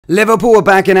Liverpool are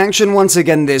back in action once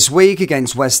again this week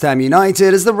against West Ham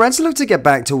United as the Reds look to get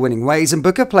back to winning ways and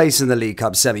book a place in the League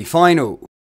Cup semi-final.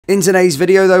 In today's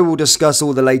video though, we'll discuss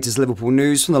all the latest Liverpool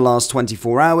news from the last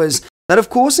 24 hours. That of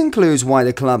course includes why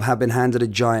the club have been handed a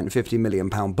giant £50 million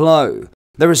blow.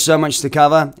 There is so much to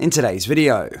cover in today's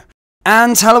video.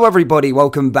 And hello everybody,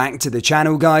 welcome back to the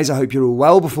channel guys. I hope you're all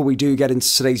well. Before we do get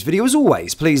into today's video, as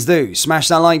always, please do smash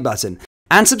that like button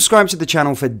and subscribe to the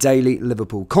channel for daily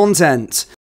Liverpool content.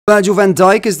 Virgil van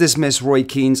Dijk has dismissed Roy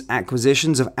Keane's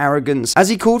accusations of arrogance as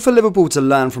he called for Liverpool to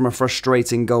learn from a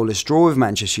frustrating goalless draw with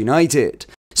Manchester United.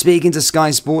 Speaking to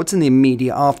Sky Sports in the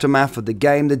immediate aftermath of the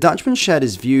game, the Dutchman shared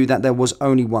his view that there was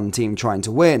only one team trying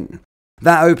to win.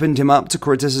 That opened him up to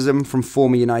criticism from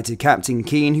former United captain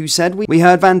Keane, who said, "We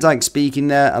heard Van Dijk speaking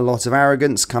there, a lot of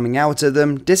arrogance coming out of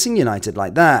them, dissing United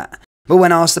like that." But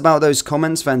when asked about those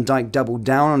comments, Van Dijk doubled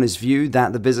down on his view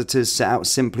that the visitors set out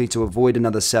simply to avoid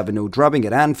another 7-0 drubbing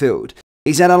at Anfield.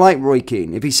 He said, "I like Roy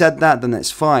Keane. If he said that, then that's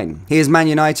fine. He is Man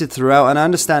United throughout, and I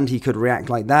understand he could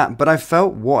react like that, but I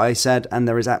felt what I said, and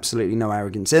there is absolutely no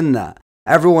arrogance in that.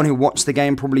 Everyone who watched the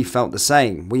game probably felt the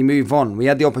same. We move on. We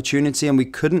had the opportunity, and we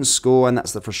couldn't score, and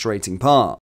that's the frustrating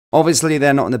part. Obviously,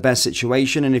 they're not in the best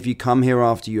situation, and if you come here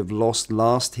after you have lost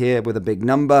last here with a big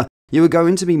number, you are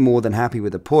going to be more than happy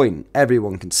with a point.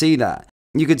 Everyone can see that.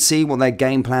 You could see what their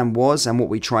game plan was and what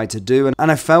we tried to do,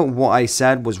 and I felt what I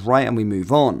said was right and we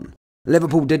move on."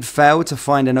 Liverpool did fail to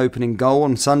find an opening goal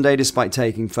on Sunday despite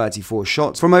taking 34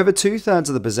 shots from over 2/3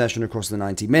 of the possession across the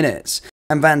 90 minutes.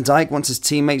 And Van Dijk wants his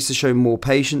teammates to show more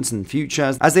patience in the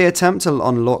future as they attempt to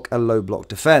unlock a low block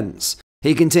defence.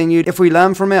 He continued, "If we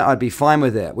learn from it, I'd be fine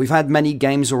with it. We've had many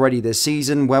games already this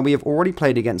season where we have already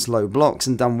played against low blocks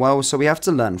and done well, so we have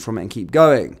to learn from it and keep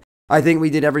going. I think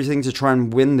we did everything to try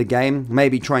and win the game,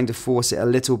 maybe trying to force it a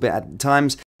little bit at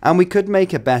times, and we could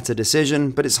make a better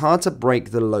decision, but it's hard to break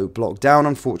the low block down.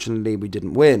 Unfortunately, we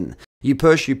didn't win. You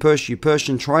push,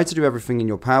 and try to do everything in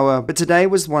your power, but today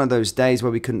was one of those days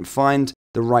where we couldn't find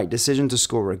the right decision to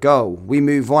score a goal. We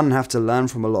move on and have to learn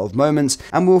from a lot of moments,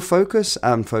 and we'll focus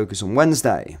on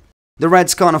Wednesday." The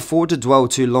Reds can't afford to dwell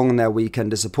too long on their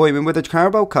weekend disappointment with the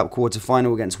Carabao Cup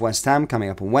quarter-final against West Ham coming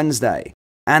up on Wednesday.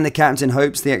 And the captain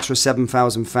hopes the extra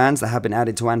 7,000 fans that have been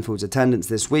added to Anfield's attendance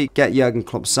this week get Jurgen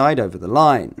Klopp's side over the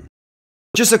line.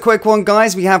 Just a quick one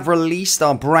guys, we have released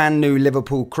our brand new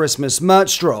Liverpool Christmas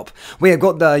merch drop. We have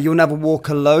got the You'll Never Walk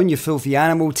Alone, You Filthy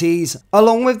Animal tees,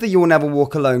 along with the You'll Never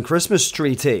Walk Alone Christmas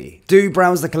tree tee. Do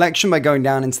browse the collection by going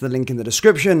down into the link in the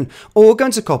description or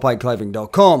going to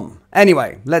copiclothing.com.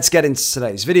 Anyway, let's get into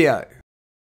today's video.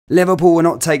 Liverpool will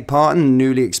not take part in the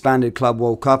newly expanded Club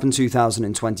World Cup in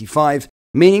 2025,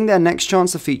 meaning their next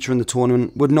chance to feature in the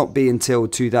tournament would not be until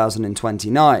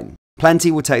 2029.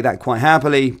 Plenty will take that quite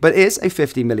happily, but it is a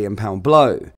 £50 million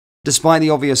blow. Despite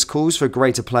the obvious calls for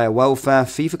greater player welfare,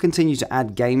 FIFA continue to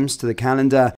add games to the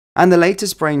calendar, and the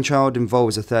latest brainchild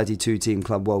involves a 32-team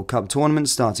Club World Cup tournament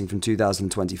starting from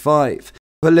 2025.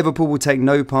 But Liverpool will take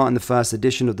no part in the first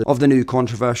edition of the new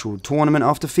controversial tournament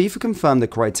after FIFA confirmed the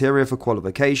criteria for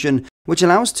qualification, which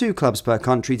allows 2 clubs per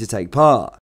country to take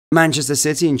part. Manchester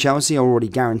City and Chelsea are already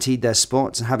guaranteed their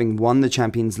spots, having won the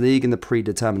Champions League in the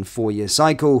predetermined 4-year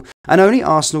cycle, and only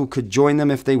Arsenal could join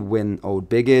them if they win Old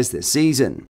Big Ears this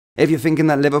season. If you're thinking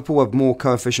that Liverpool have more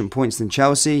coefficient points than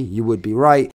Chelsea, you would be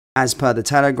right. As per the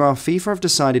Telegraph, FIFA have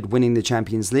decided winning the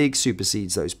Champions League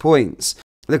supersedes those points.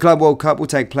 The Club World Cup will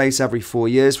take place every 4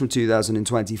 years from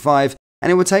 2025, and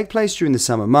it will take place during the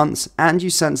summer months, and you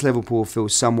sense Liverpool feel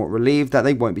somewhat relieved that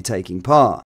they won't be taking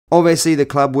part. Obviously, the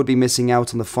club would be missing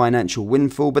out on the financial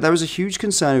windfall, but there is a huge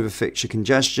concern over fixture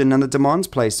congestion and the demands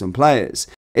placed on players.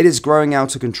 It is growing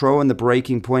out of control and the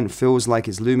breaking point feels like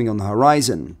it's looming on the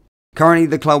horizon. Currently,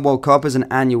 the Club World Cup is an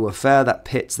annual affair that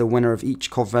pits the winner of each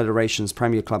confederation's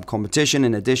Premier Club competition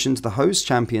in addition to the host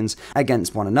champions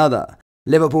against one another.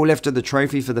 Liverpool lifted the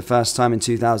trophy for the first time in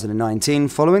 2019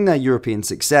 following their European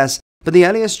success, but the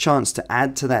earliest chance to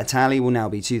add to that tally will now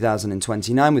be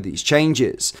 2029 with these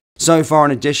changes. So far,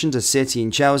 in addition to City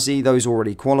and Chelsea, those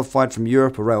already qualified from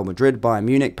Europe are Real Madrid, Bayern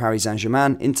Munich, Paris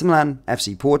Saint-Germain, Inter Milan,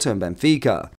 FC Porto and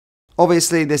Benfica.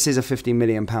 Obviously, this is a £50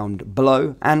 million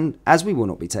blow, and as we will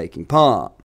not be taking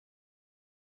part.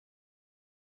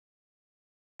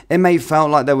 It may have felt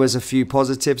like there was a few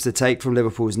positives to take from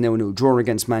Liverpool's 0-0 draw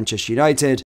against Manchester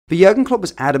United, but Jurgen Klopp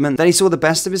was adamant that he saw the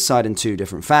best of his side in 2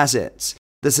 different facets.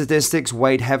 The statistics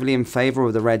weighed heavily in favour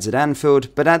of the Reds at Anfield,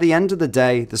 but at the end of the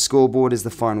day, the scoreboard is the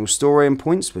final story and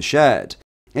points were shared.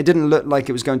 It didn't look like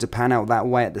it was going to pan out that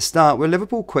way at the start, with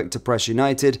Liverpool quick to press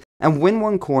United and win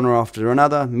one corner after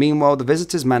another. Meanwhile, the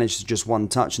visitors managed to just one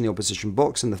touch in the opposition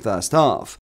box in the first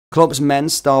half. Klopp's men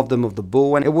starved them of the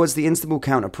ball, and it was the instable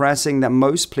counter-pressing that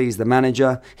most pleased the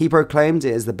manager. He proclaimed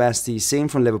it is the best he's seen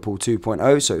from Liverpool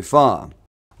 2.0 so far.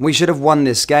 "We should have won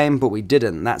this game, but we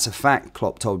didn't. That's a fact,"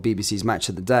 Klopp told BBC's Match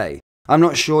of the Day. "I'm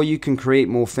not sure you can create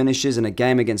more finishes in a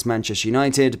game against Manchester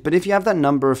United, but if you have that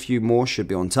number, a few more should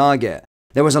be on target.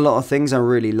 There was a lot of things I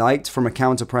really liked from a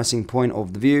counter-pressing point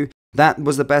of view. That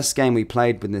was the best game we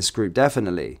played with this group,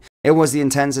 definitely. It was the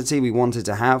intensity we wanted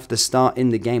to have. The start in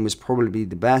the game was probably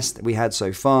the best we had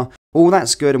so far. All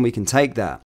that's good and we can take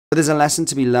that. But there's a lesson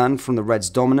to be learned from the Reds'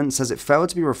 dominance, as it failed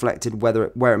to be reflected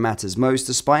where it matters most,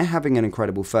 despite having an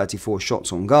incredible 34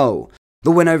 shots on goal.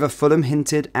 The win over Fulham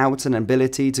hinted out an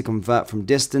ability to convert from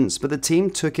distance, but the team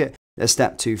took it a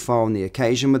step too far on the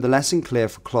occasion, with the lesson clear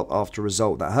for Klopp after a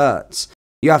result that hurts.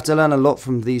 You have to learn a lot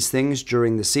from these things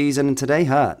during the season, and today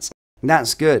hurts.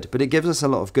 That's good, but it gives us a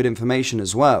lot of good information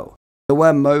as well. There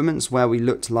were moments where we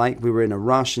looked like we were in a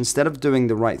rush. Instead of doing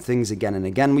the right things again and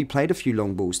again, we played a few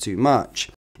long balls too much.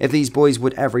 If these boys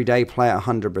would every day play at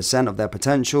 100% of their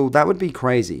potential, that would be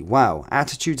crazy. Wow,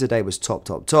 attitude today was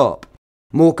top.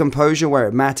 More composure where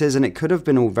it matters, and it could have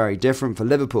been all very different for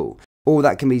Liverpool. All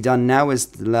that can be done now is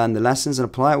to learn the lessons and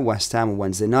apply at West Ham on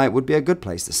Wednesday night would be a good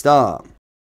place to start."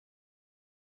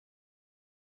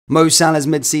 Mo Salah's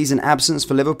mid-season absence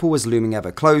for Liverpool is looming ever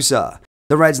closer.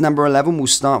 The Reds' number 11 will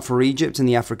start for Egypt in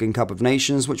the African Cup of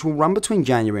Nations, which will run between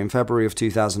January and February of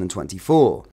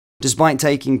 2024. Despite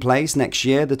taking place next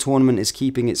year, the tournament is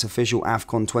keeping its official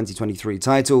AFCON 2023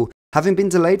 title, having been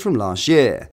delayed from last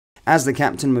year. As the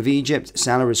captain of Egypt,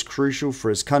 Salah is crucial for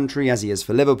his country as he is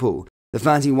for Liverpool. The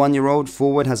 31-year-old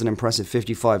forward has an impressive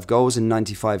 55 goals and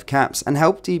 95 caps and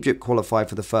helped Egypt qualify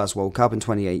for the first World Cup in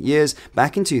 28 years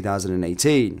back in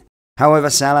 2018. However,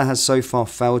 Salah has so far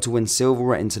failed to win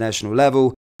silver at international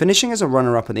level, finishing as a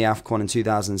runner-up at the AFCON in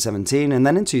 2017 and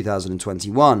then in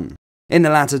 2021. In the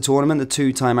latter tournament, the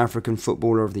two-time African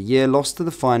Footballer of the Year lost to the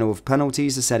final of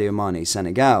penalties to Sadio Mane's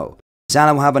Senegal.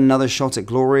 Salah will have another shot at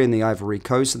glory in the Ivory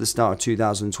Coast at the start of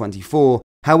 2024,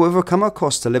 however, come at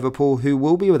cost to Liverpool, who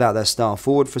will be without their star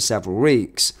forward for several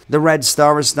weeks. The Red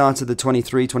Star has started the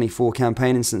 23-24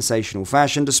 campaign in sensational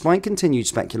fashion, despite continued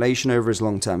speculation over his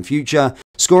long-term future,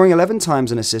 scoring 11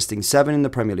 times and assisting 7 in the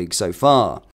Premier League so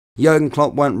far. Jurgen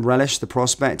Klopp won't relish the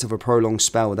prospect of a prolonged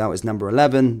spell without his number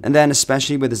 11, and then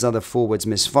especially with his other forwards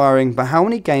misfiring, but how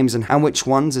many games and which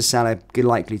ones is Salah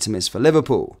likely to miss for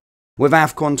Liverpool? With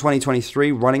AFCON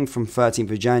 2023 running from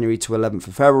 13th of January to 11th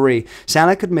of February,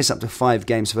 Salah could miss up to 5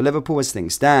 games for Liverpool as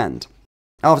things stand.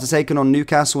 After taking on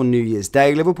Newcastle on New Year's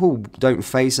Day, Liverpool don't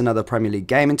face another Premier League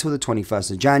game until the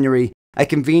 21st of January, a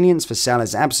convenience for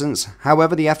Salah's absence.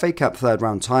 However, the FA Cup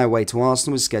third-round tie away to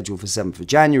Arsenal is scheduled for 7th of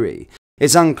January.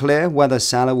 It's unclear whether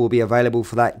Salah will be available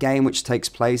for that game, which takes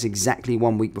place exactly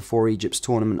 1 week before Egypt's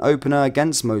tournament opener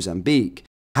against Mozambique.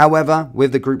 However,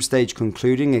 with the group stage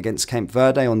concluding against Cape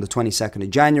Verde on the 22nd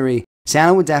of January,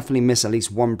 Salah would definitely miss at least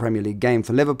one Premier League game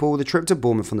for Liverpool, the trip to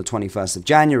Bournemouth on the 21st of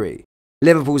January.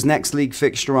 Liverpool's next league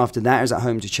fixture after that is at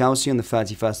home to Chelsea on the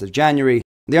 31st of January.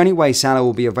 The only way Salah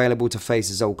will be available to face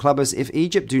his old club is if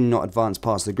Egypt do not advance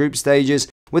past the group stages,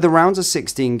 with the rounds of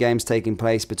 16 games taking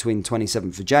place between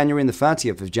 27th of January and the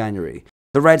 30th of January.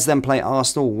 The Reds then play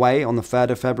Arsenal away on the 3rd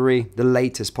of February, the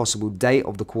latest possible date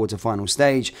of the quarter-final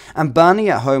stage, and Burnley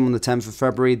at home on the 10th of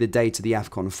February, the date of the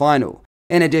AFCON final.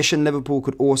 In addition, Liverpool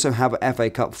could also have an FA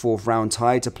Cup 4th round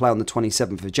tie to play on the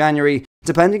 27th of January,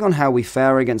 depending on how we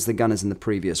fare against the Gunners in the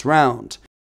previous round.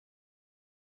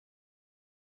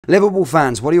 Liverpool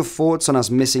fans, what are your thoughts on us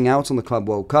missing out on the Club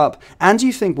World Cup, and do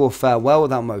you think we'll fare well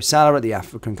without Mo Salah at the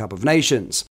African Cup of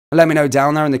Nations? Let me know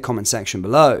down there in the comment section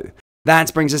below.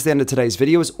 That brings us to the end of today's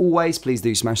video. As always, please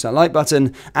do smash that like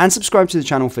button and subscribe to the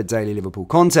channel for daily Liverpool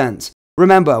content.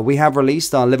 Remember, we have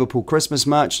released our Liverpool Christmas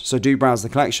merch, so do browse the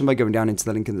collection by going down into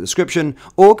the link in the description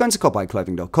or going to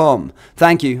copyclothing.com.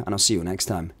 Thank you, and I'll see you next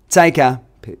time. Take care.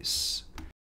 Peace.